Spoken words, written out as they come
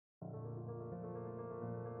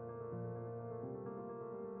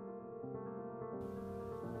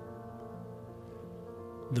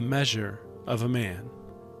the measure of a man.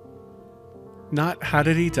 Not how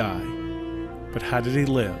did he die, but how did he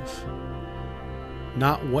live?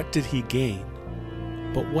 Not what did he gain,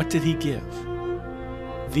 but what did he give?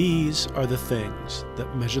 These are the things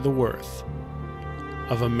that measure the worth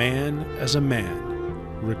of a man as a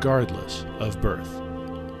man, regardless of birth.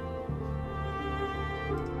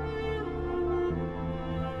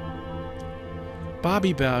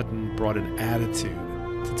 Bobby Bowden brought an attitude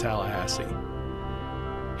to Tallahassee.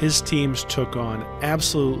 His teams took on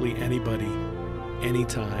absolutely anybody,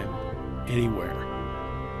 anytime, anywhere.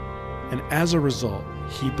 And as a result,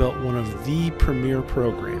 he built one of the premier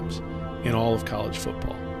programs in all of college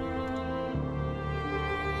football.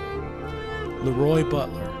 Leroy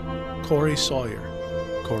Butler, Corey Sawyer,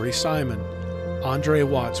 Corey Simon, Andre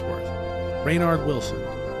Wadsworth, Raynard Wilson,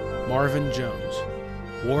 Marvin Jones,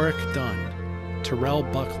 Warwick Dunn, Terrell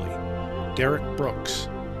Buckley, Derek Brooks,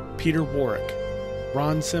 Peter Warwick,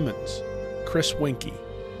 Ron Simmons, Chris Winkie,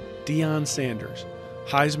 Deion Sanders,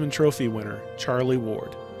 Heisman Trophy winner Charlie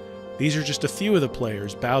Ward. These are just a few of the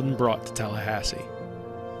players Bowden brought to Tallahassee.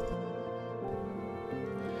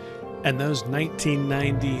 And those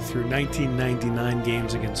 1990 through 1999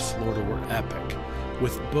 games against Florida were epic,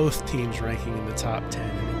 with both teams ranking in the top 10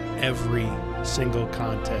 in every single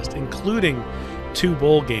contest, including 2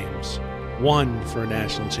 bowl games, one for a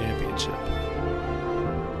national championship.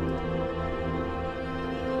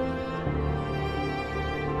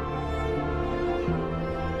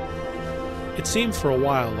 It seemed for a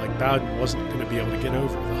while like Bowden wasn't going to be able to get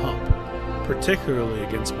over the hump, particularly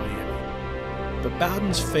against Miami. But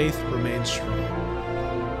Bowden's faith remained strong,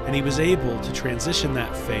 and he was able to transition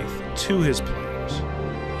that faith to his players,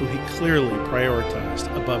 who he clearly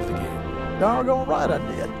prioritized above the game. Doggone right I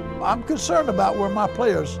did. I'm concerned about where my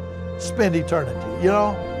players spend eternity, you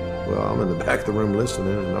know? Well, I'm in the back of the room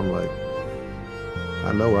listening, and I'm like,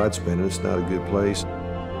 I know where I'd spend it. It's not a good place.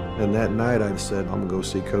 And that night I said, I'm going to go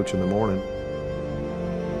see Coach in the morning.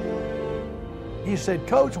 He said,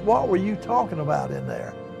 Coach, what were you talking about in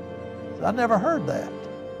there? I never heard that,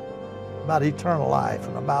 about eternal life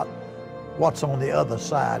and about what's on the other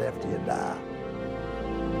side after you die.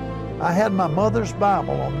 I had my mother's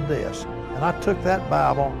Bible on the desk, and I took that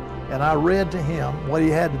Bible and I read to him what he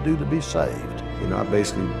had to do to be saved. You know, I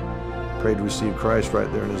basically prayed to receive Christ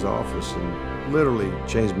right there in his office, and literally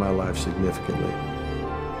changed my life significantly.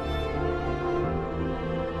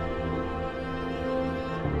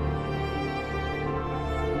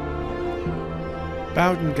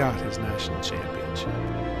 Bowden got his national championship.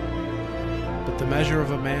 But the measure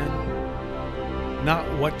of a man, not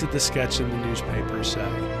what did the sketch in the newspaper say,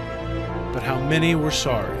 but how many were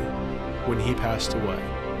sorry when he passed away.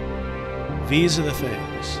 These are the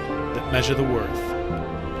things that measure the worth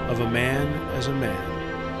of a man as a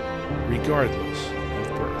man, regardless